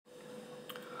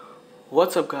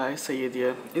What's up guys, Sayed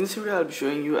here. In this video I'll be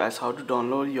showing you as how to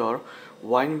download your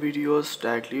Vine videos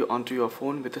directly onto your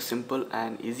phone with a simple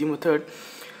and easy method.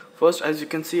 First, as you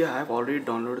can see, I have already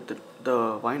downloaded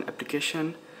the Vine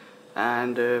application,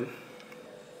 and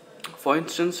for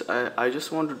instance I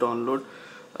just want to download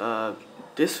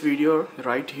this video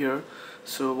right here.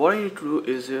 So what I need to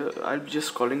do is I'll be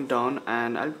just scrolling down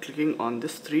and I'll be clicking on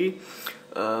this three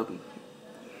uh,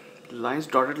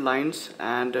 dotted lines,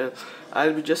 and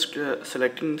I'll be just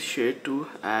selecting shade 2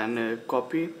 and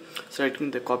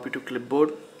selecting the copy to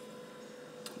clipboard.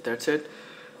 That's it.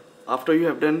 After you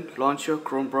have done, launch your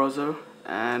Chrome browser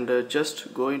and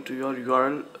just go into your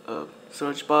URL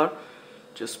search bar,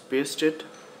 just paste it.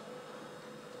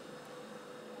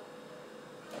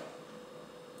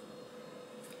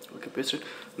 Okay, paste it.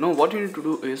 Now what you need to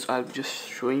do is, I'll be just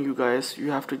showing you guys,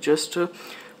 you have to just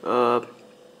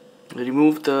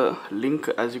remove the link.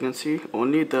 As you can see,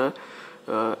 only the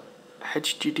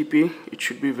HTTP it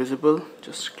should be visible.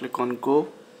 Just click on go.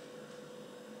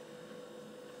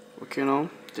 Okay, now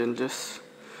then just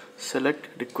select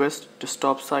request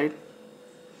desktop site.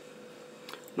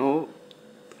 Now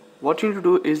what you need to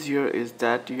do is here is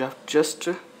that you have just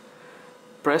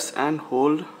press and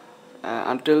hold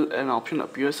until an option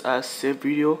appears as save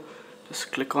video.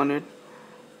 Just click on it,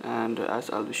 and as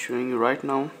I'll be showing you right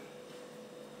now,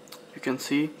 you can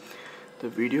see the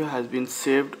video has been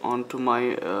saved onto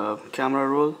my camera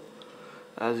roll.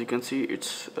 As you can see,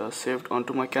 it's saved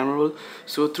onto my camera roll.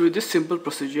 So through this simple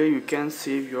procedure you can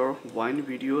save your Vine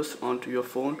videos onto your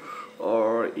phone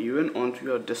or even onto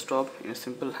your desktop in a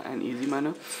simple and easy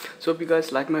manner. So if you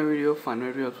guys like my video, find my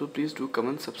video helpful, please do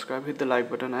comment, subscribe, hit the like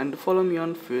button, and follow me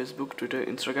on Facebook, Twitter,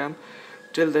 Instagram.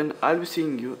 Till then, I'll be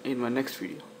seeing you in my next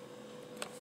video.